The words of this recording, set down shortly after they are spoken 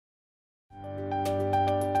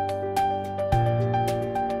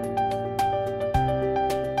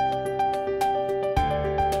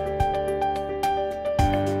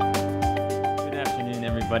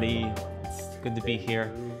everybody. It's good to be here,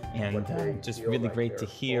 and just really great to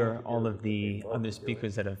hear all of the other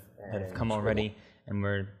speakers that have come already, and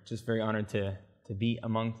we're just very honored to be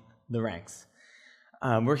among the ranks.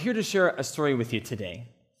 We're here to share a story with you today,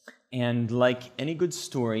 and like any good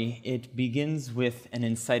story, it begins with an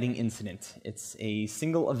inciting incident. It's a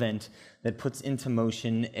single event that puts into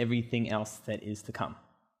motion everything else that is to come.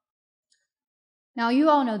 Now, you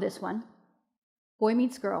all know this one. Boy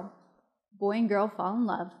meets girl. Boy and girl fall in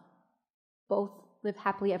love. Both live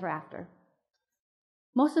happily ever after.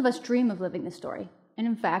 Most of us dream of living this story, and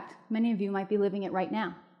in fact, many of you might be living it right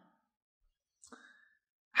now.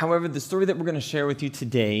 However, the story that we're going to share with you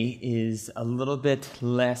today is a little bit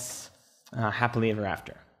less happily ever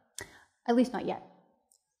after. At least not yet.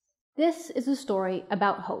 This is a story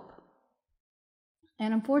about hope.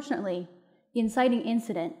 And unfortunately, the inciting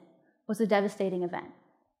incident was a devastating event.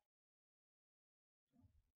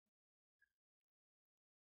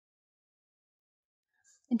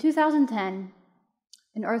 In 2010,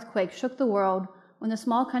 an earthquake shook the world when the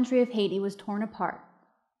small country of Haiti was torn apart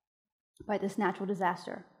by this natural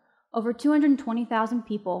disaster. Over 220,000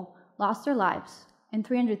 people lost their lives, and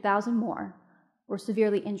 300,000 more were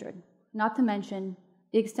severely injured, not to mention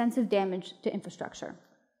the extensive damage to infrastructure.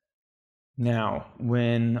 Now,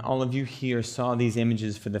 when all of you here saw these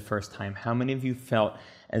images for the first time, how many of you felt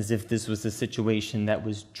as if this was a situation that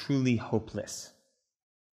was truly hopeless?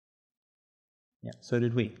 Yeah, so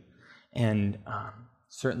did we, and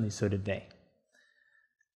certainly so did they.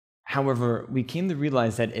 However, we came to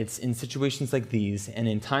realize that it's in situations like these and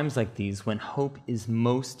in times like these when hope is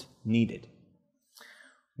most needed.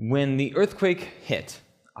 When the earthquake hit,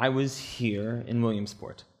 I was here in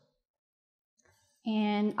Williamsport.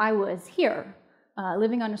 And I was here,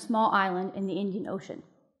 living on a small island in the Indian Ocean.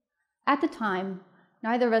 At the time,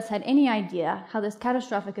 neither of us had any idea how this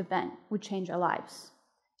catastrophic event would change our lives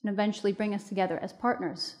and eventually bring us together as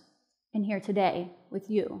partners, and here today with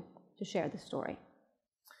you to share the story.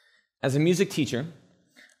 As a music teacher,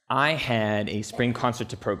 I had a spring concert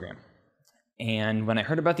to program. And when I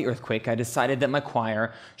heard about the earthquake, I decided that my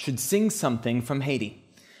choir should sing something from Haiti.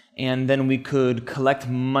 And then we could collect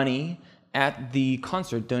money at the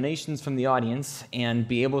concert, donations from the audience, and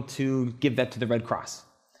be able to give that to the Red Cross.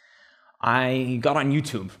 I got on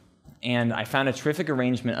YouTube, and I found a terrific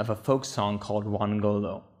arrangement of a folk song called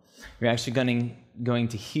Wangolo. You're actually going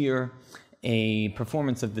to hear a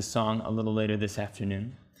performance of this song a little later this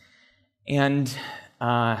afternoon. And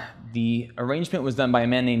the arrangement was done by a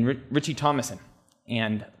man named Richie Thomason,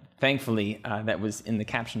 and thankfully that was in the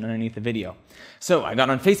caption underneath the video. So I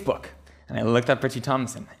got on Facebook, and I looked up Richie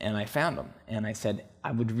Thomason, and I found him, and I said,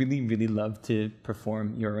 I would really, really love to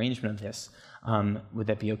perform your arrangement of this. Would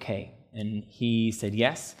that be okay? And he said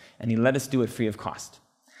yes, and he let us do it free of cost.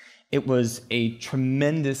 It was a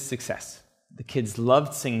tremendous success. The kids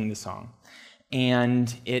loved singing the song,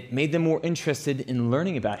 and it made them more interested in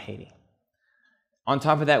learning about Haiti. On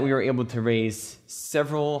top of that, we were able to raise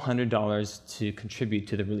several $100s to contribute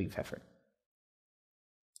to the relief effort.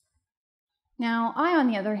 Now, I, on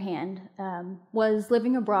the other hand, was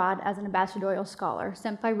living abroad as an ambassadorial scholar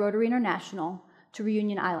sent by Rotary International to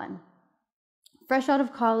Reunion Island. Fresh out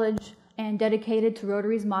of college and dedicated to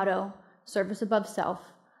Rotary's motto, service above self,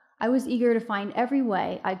 I was eager to find every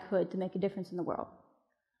way I could to make a difference in the world.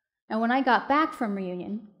 And when I got back from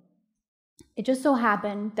Reunion, it just so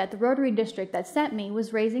happened that the Rotary district that sent me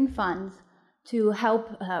was raising funds to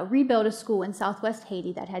help rebuild a school in southwest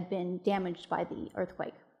Haiti that had been damaged by the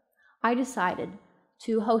earthquake. I decided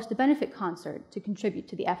to host a benefit concert to contribute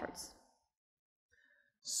to the efforts.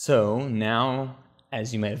 So now,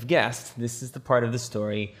 as you might have guessed, this is the part of the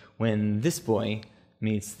story when this boy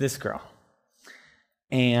meets this girl.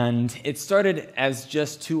 And it started as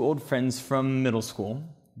just two old friends from middle school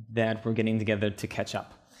that were getting together to catch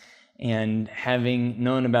up. And having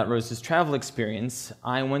known about Rose's travel experience,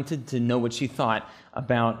 I wanted to know what she thought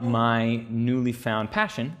about my newly found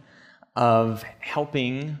passion of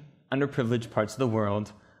helping underprivileged parts of the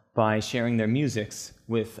world by sharing their musics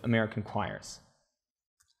with American choirs.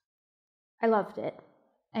 I loved it.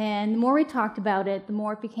 And the more we talked about it, the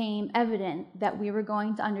more it became evident that we were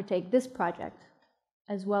going to undertake this project,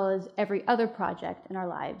 as well as every other project in our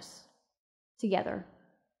lives, together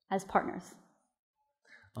as partners.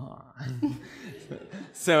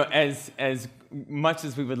 So as much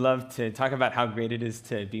as we would love to talk about how great it is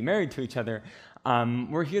to be married to each other,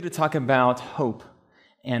 we're here to talk about hope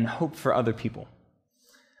and hope for other people.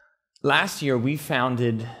 Last year, we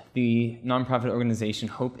founded the nonprofit organization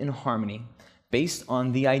Hope in Harmony based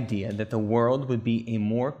on the idea that the world would be a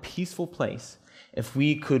more peaceful place if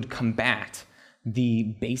we could combat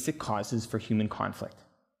the basic causes for human conflict.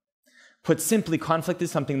 Put simply, conflict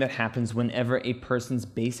is something that happens whenever a person's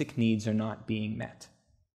basic needs are not being met.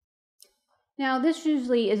 Now, this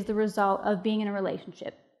usually is the result of being in a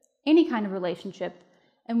relationship, any kind of relationship,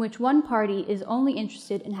 in which one party is only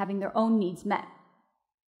interested in having their own needs met.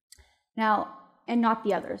 Now, and not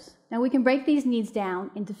the others. Now, we can break these needs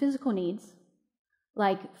down into physical needs,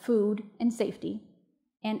 like food and safety,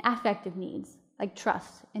 and affective needs, like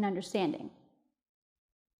trust and understanding.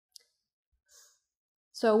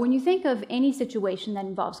 So when you think of any situation that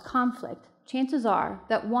involves conflict, chances are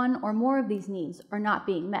that one or more of these needs are not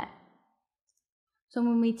being met. So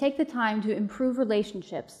when we take the time to improve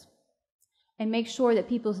relationships and make sure that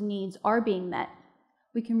people's needs are being met,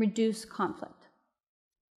 we can reduce conflict.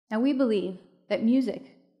 Now, we believe that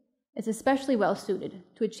music is especially well suited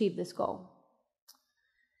to achieve this goal.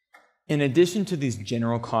 In addition to these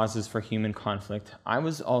general causes for human conflict, I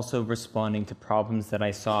was also responding to problems that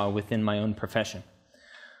I saw within my own profession.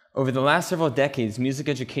 Over the last several decades, music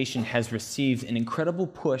education has received an incredible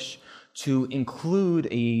push to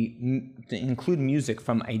include music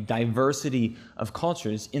from a diversity of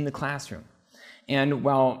cultures in the classroom. And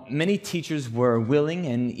while many teachers were willing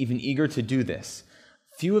and even eager to do this,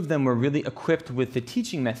 few of them were really equipped with the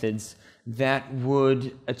teaching methods that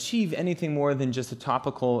would achieve anything more than just a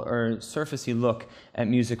topical or surfacey look at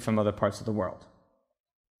music from other parts of the world.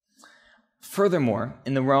 Furthermore,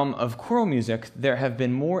 in the realm of choral music, there have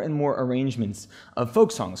been more and more arrangements of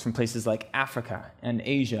folk songs from places like Africa and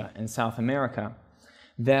Asia and South America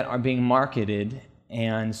that are being marketed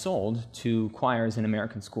and sold to choirs in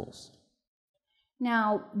American schools.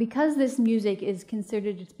 Now, because this music is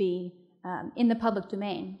considered to be in the public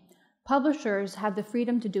domain, publishers have the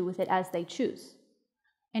freedom to do with it as they choose.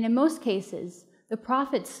 And in most cases, the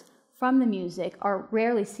profits from the music are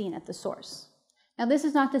rarely seen at the source. Now, this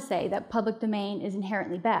is not to say that public domain is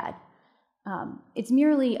inherently bad. It's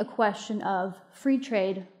merely a question of free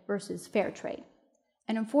trade versus fair trade.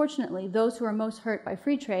 And unfortunately, those who are most hurt by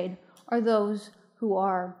free trade are those who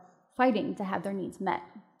are fighting to have their needs met.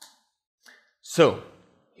 So,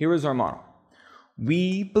 here is our model.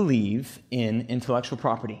 We believe in intellectual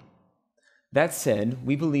property. That said,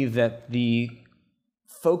 we believe that the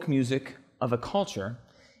folk music of a culture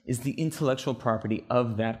is the intellectual property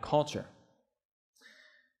of that culture.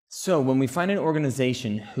 So when we find an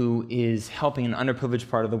organization who is helping an underprivileged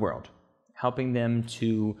part of the world, helping them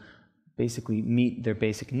to basically meet their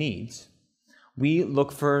basic needs, we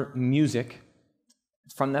look for music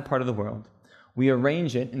from that part of the world. We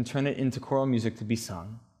arrange it and turn it into choral music to be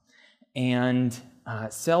sung, and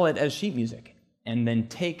sell it as sheet music, and then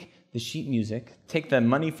take the sheet music, take the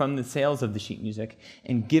money from the sales of the sheet music,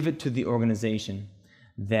 and give it to the organization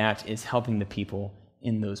that is helping the people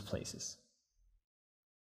in those places.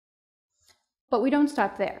 But we don't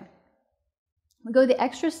stop there. We go the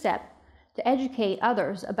extra step to educate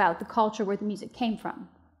others about the culture where the music came from.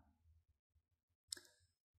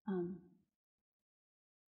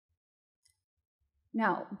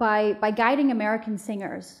 Now, by guiding American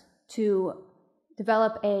singers to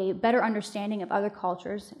develop a better understanding of other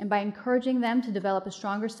cultures, and by encouraging them to develop a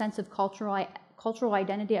stronger sense of cultural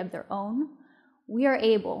identity of their own, we are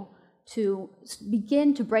able to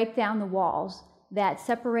begin to break down the walls that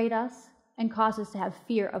separate us and cause us to have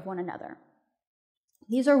fear of one another.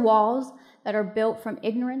 These are walls that are built from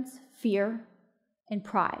ignorance, fear, and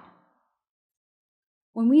pride.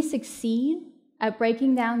 When we succeed at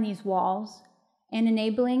breaking down these walls and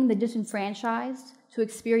enabling the disenfranchised to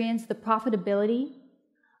experience the profitability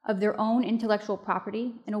of their own intellectual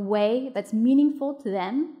property in a way that's meaningful to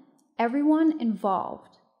them, everyone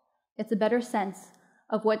involved gets a better sense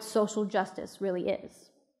of what social justice really is.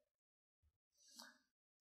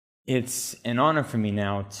 It's an honor for me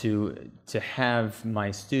now to have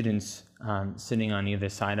my students sitting on either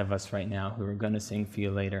side of us right now who are going to sing for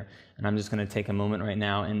you later. And I'm just going to take a moment right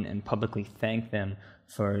now and publicly thank them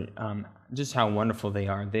for just how wonderful they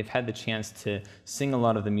are. They've had the chance to sing a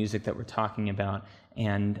lot of the music that we're talking about,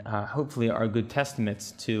 and hopefully are good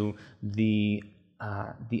testaments to the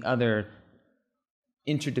other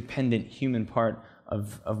interdependent human part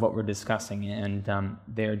of what we're discussing. And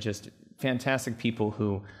they're just fantastic people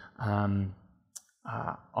who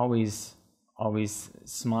always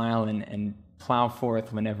smile and plow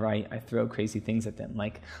forth whenever I throw crazy things at them,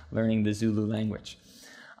 like learning the Zulu language.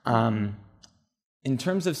 In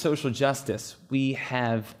terms of social justice, we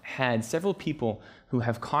have had several people who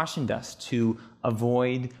have cautioned us to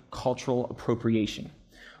avoid cultural appropriation,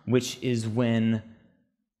 which is when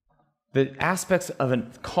the aspects of a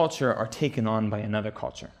culture are taken on by another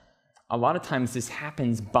culture. A lot of times this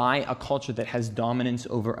happens by a culture that has dominance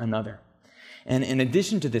over another. And in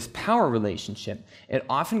addition to this power relationship, it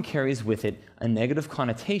often carries with it a negative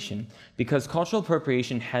connotation because cultural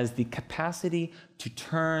appropriation has the capacity to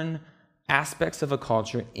turn aspects of a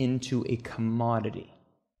culture into a commodity.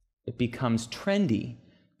 It becomes trendy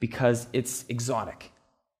because it's exotic.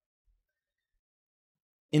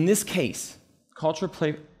 In this case,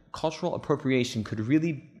 cultural appropriation could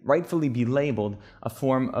really rightfully be labeled a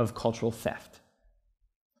form of cultural theft.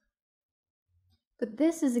 But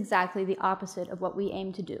this is exactly the opposite of what we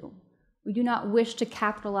aim to do. We do not wish to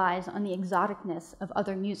capitalize on the exoticness of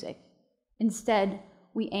other music. Instead,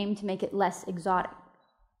 we aim to make it less exotic.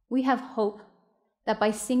 We have hope that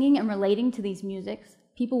by singing and relating to these musics,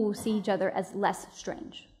 people will see each other as less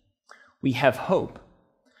strange. We have hope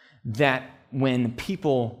that when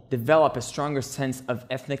people develop a stronger sense of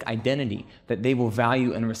ethnic identity, that they will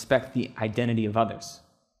value and respect the identity of others.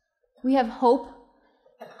 We have hope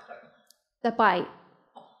that by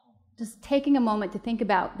just taking a moment to think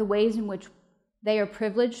about the ways in which they are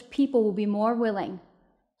privileged, people will be more willing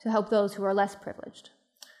to help those who are less privileged.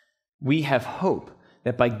 We have hope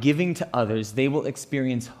that by giving to others, they will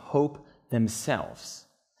experience hope themselves.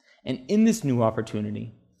 And in this new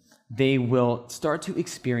opportunity, they will start to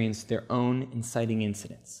experience their own inciting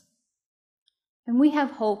incidents. And we have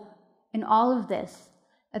hope in all of this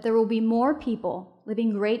that there will be more people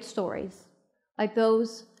living great stories like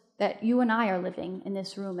those that you and I are living in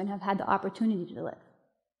this room and have had the opportunity to live.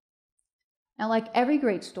 Now, like every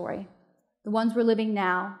great story, the ones we're living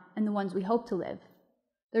now and the ones we hope to live,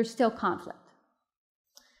 there's still conflict.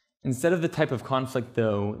 Instead of the type of conflict,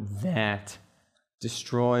 though, that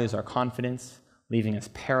destroys our confidence, leaving us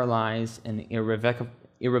paralyzed and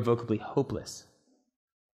irrevocably hopeless,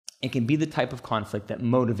 it can be the type of conflict that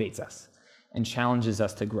motivates us and challenges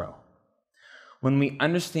us to grow. When we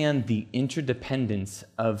understand the interdependence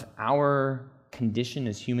of our condition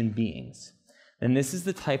as human beings, then this is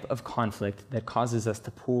the type of conflict that causes us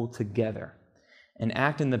to pull together and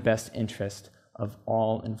act in the best interest of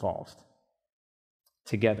all involved.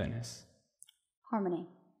 Togetherness. Harmony.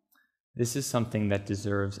 This is something that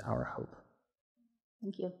deserves our hope.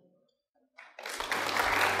 Thank you.